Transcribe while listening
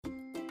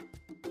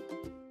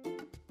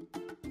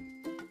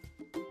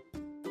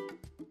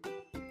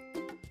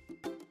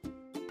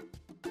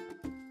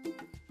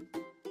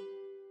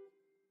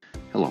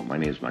Hello, my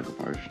name is Michael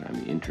Parsche, and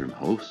I'm the interim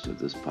host of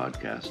this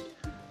podcast,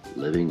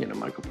 Living in a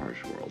Michael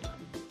Parsche World.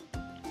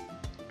 I'm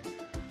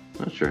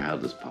not sure how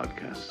this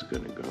podcast is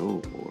going to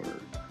go, or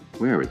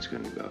where it's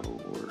going to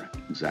go, or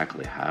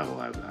exactly how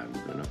I'm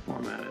going to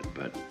format it,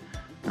 but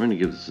I'm going to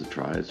give this a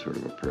try. It's sort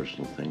of a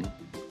personal thing.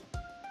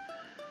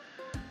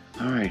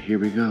 All right, here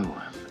we go.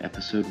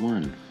 Episode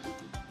 1,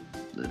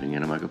 Living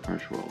in a Michael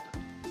Parsche World.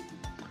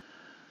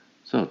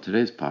 So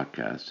today's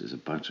podcast is a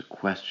bunch of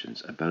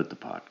questions about the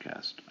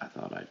podcast. I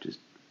thought I'd just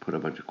put a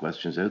bunch of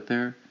questions out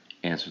there,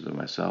 answer them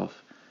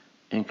myself,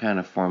 and kind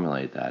of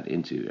formulate that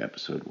into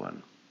episode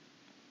 1.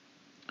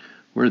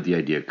 Where did the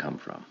idea come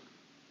from?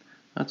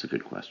 That's a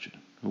good question.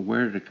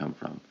 Where did it come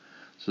from?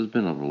 So there's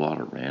been a lot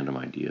of random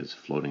ideas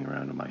floating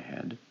around in my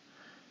head,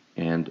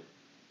 and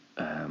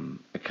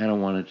I kind of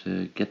wanted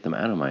to get them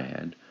out of my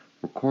head,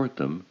 record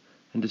them,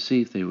 and to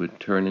see if they would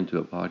turn into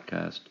a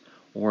podcast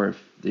or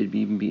if they'd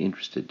even be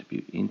interesting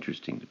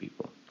to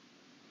people.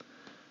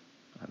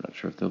 I'm not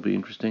sure if they'll be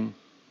interesting.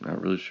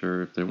 Not really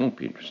sure if they won't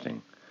be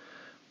interesting.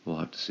 We'll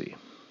have to see.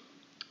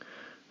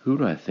 Who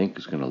do I think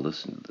is going to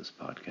listen to this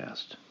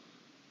podcast?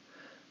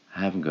 I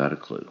haven't got a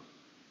clue.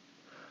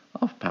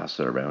 I'll pass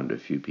it around to a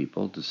few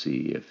people to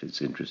see if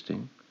it's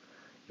interesting.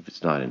 If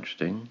it's not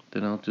interesting,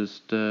 then I'll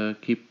just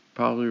keep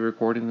probably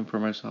recording them for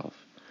myself.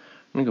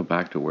 I'm going to go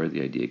back to where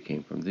the idea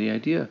came from. The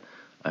idea,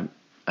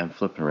 I'm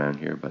flipping around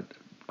here, but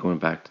going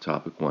back to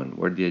topic 1,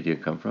 where did the idea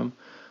come from?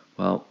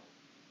 Well,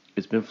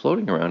 it's been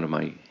floating around in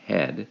my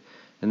head,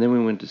 and then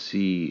we went to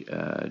see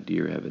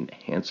Dear Evan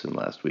Hansen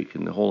last week,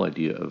 and the whole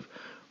idea of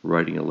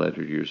writing a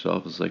letter to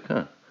yourself is like,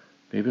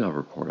 maybe I'll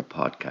record a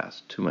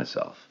podcast to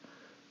myself.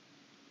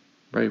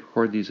 Right,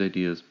 record these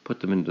ideas, put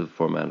them into the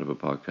format of a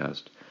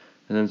podcast,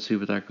 and then see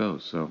where that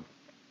goes. So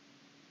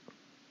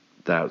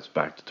that was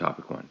back to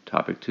topic 1.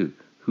 Topic 2,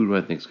 who do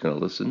I think is going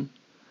to listen?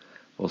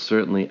 Well,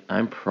 certainly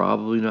I'm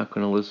probably not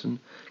going to listen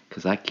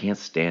because I can't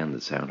stand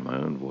the sound of my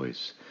own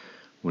voice.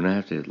 When I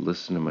have to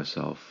listen to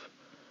myself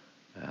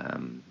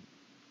and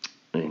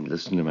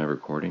listen to my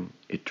recording,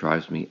 it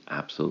drives me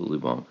absolutely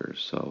bonkers.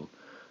 So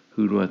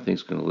who do I think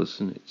is going to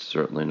listen? It's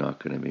certainly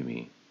not going to be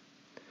me.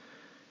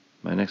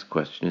 My next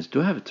question is,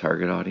 do I have a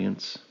target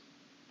audience?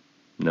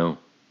 No.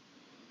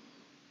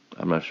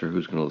 I'm not sure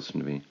who's going to listen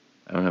to me.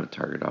 I don't have a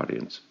target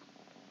audience.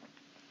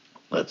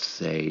 Let's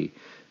say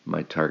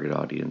my target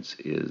audience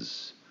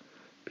is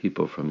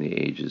people from the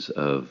ages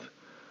of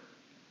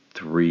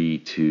 3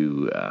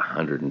 to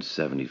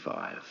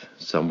 175,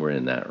 somewhere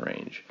in that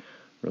range.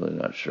 Really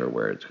not sure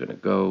where it's going to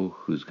go,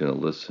 who's going to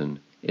listen,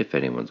 if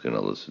anyone's going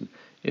to listen,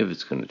 if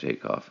it's going to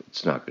take off.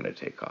 It's not going to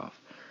take off.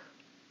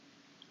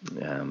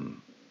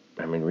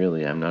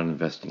 Really, I'm not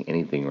investing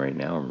anything right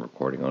now. I'm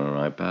recording on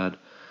an iPad.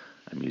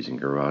 I'm using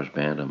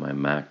GarageBand on my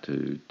Mac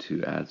to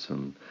add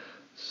some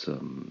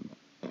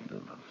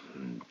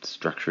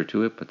structure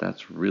to it, but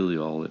that's really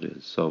all it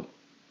is. So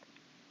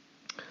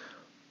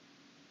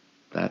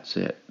that's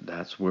it.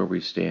 That's where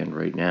we stand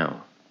right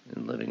now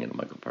in Living in a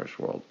Michael Parsche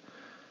World.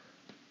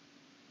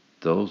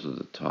 Those are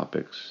the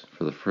topics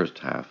for the first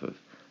half of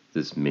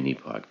this mini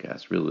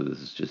podcast. Really, this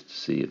is just to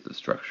see if the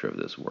structure of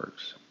this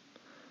works.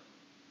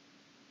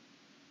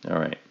 All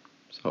right,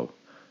 so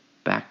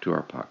back to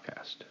our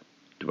podcast.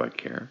 Do I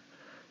care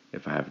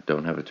if I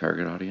don't have a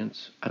target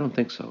audience? I don't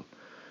think so,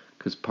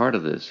 because part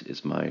of this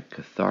is my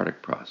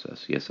cathartic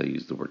process. Yes, I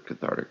use the word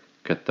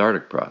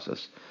cathartic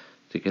process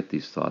to get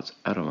these thoughts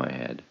out of my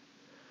head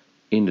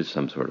into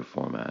some sort of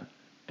format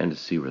and to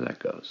see where that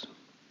goes.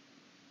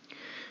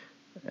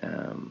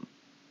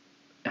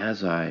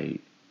 As I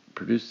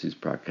produce these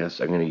podcasts,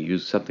 I'm going to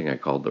use something I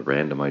call the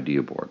random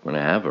idea board. When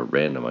I have a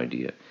random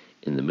idea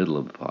in the middle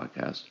of the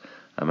podcast,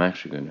 I'm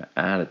actually going to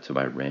add it to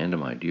my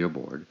random idea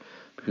board,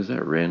 because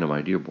that random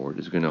idea board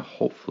is going to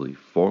hopefully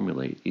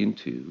formulate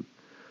into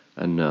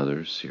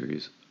another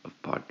series of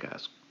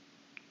podcast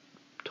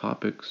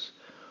topics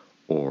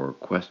or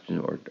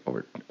questions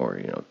or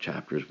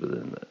chapters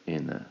within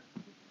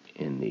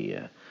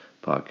the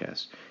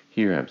podcast.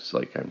 Here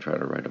I'm trying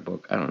to write a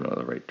book. I don't know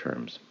the right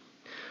terms.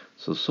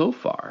 So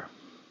far,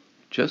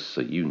 just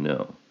so you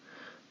know,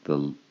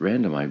 the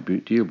random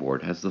idea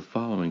board has the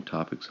following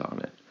topics on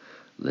it: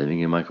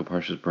 living in Michael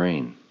Parsche's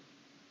brain.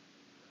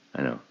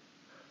 I know.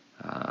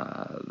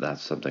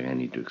 That's something I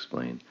need to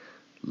explain.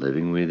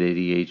 Living with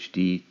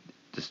ADHD,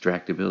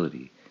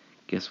 distractibility.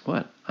 Guess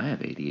what? I have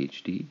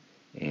ADHD,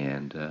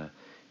 and the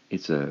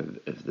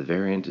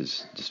variant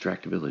is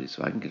distractibility,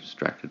 so I can get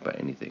distracted by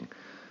anything.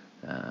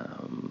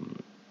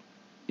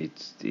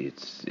 It's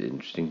an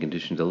interesting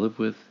condition to live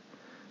with.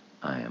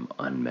 I am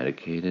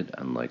unmedicated,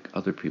 unlike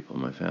other people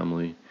in my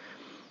family,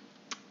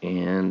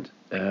 and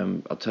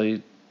I'll tell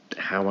you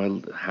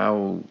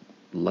how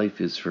life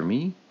is for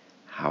me,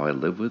 how I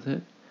live with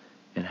it,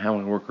 and how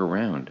I work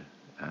around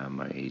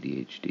my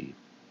ADHD.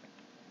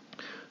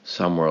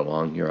 Somewhere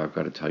along here, I've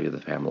got to tell you the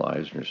Pamela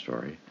Eisner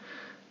story,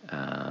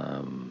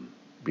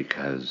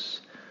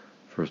 because,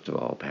 first of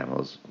all,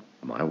 Pamela's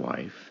my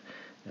wife,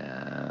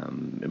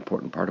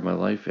 important part of my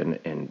life,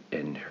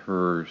 and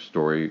her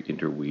story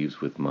interweaves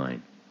with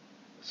mine.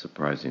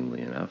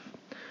 surprisingly enough.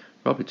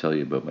 Probably tell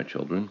you about my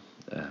children.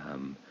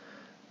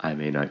 I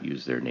may not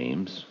use their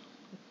names,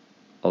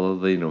 although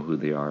they know who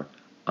they are.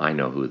 I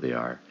know who they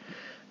are.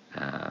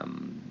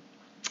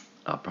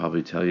 I'll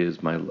probably tell you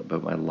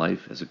about my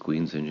life as a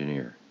Queen's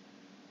engineer.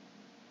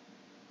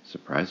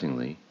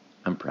 Surprisingly,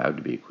 I'm proud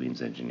to be a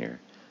Queen's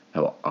engineer. I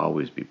will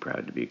always be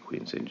proud to be a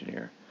Queen's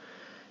engineer.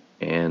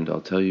 And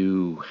I'll tell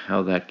you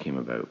how that came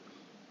about.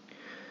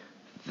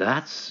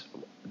 That's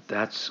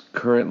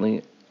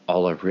currently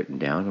all I've written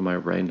down on my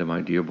random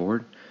idea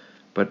board.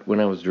 But when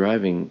I was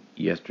driving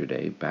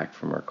yesterday back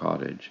from our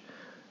cottage,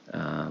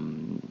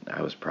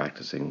 I was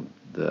practicing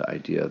the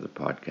idea of the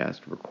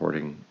podcast,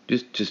 recording,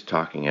 just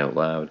talking out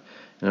loud,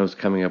 and I was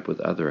coming up with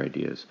other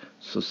ideas.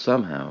 So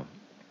somehow,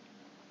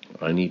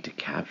 I need to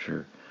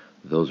capture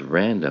those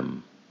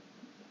random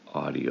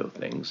audio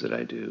things that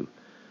I do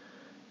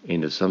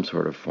into some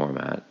sort of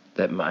format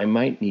that I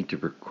might need to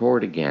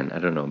record again. I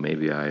don't know,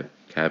 maybe I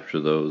capture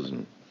those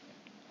and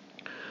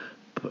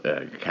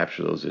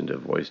capture those into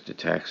voice to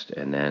text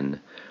and then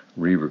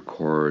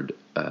re-record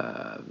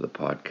the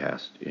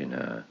podcast in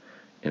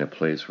a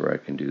place where I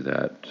can do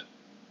that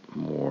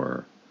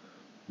more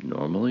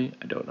normally.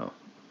 I don't know.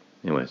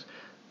 Anyways,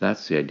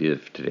 that's the idea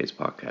of today's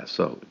podcast.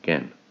 So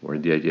again, where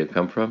did the idea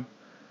come from?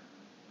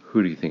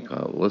 Who do you think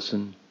will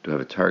listen? Do I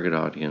have a target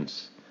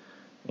audience?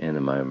 And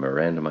am I a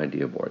random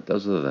idea board?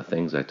 Those are the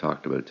things I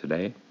talked about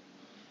today.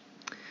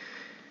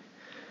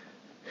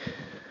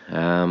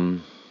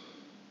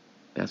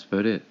 That's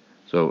about it.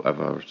 So I've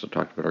also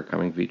talked about our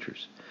coming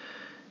features.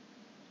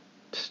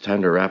 It's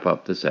time to wrap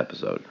up this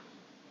episode.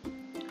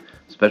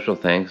 Special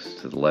thanks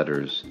to the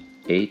letters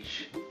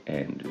H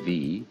and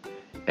V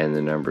and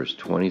the numbers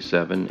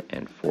 27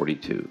 and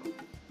 42.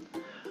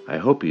 I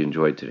hope you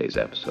enjoyed today's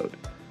episode.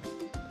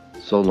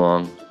 So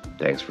long.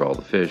 Thanks for all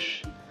the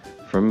fish.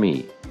 From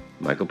me,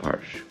 Michael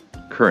Parsche,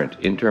 current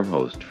interim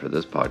host for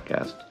this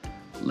podcast,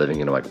 Living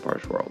in a Michael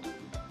Parsche World.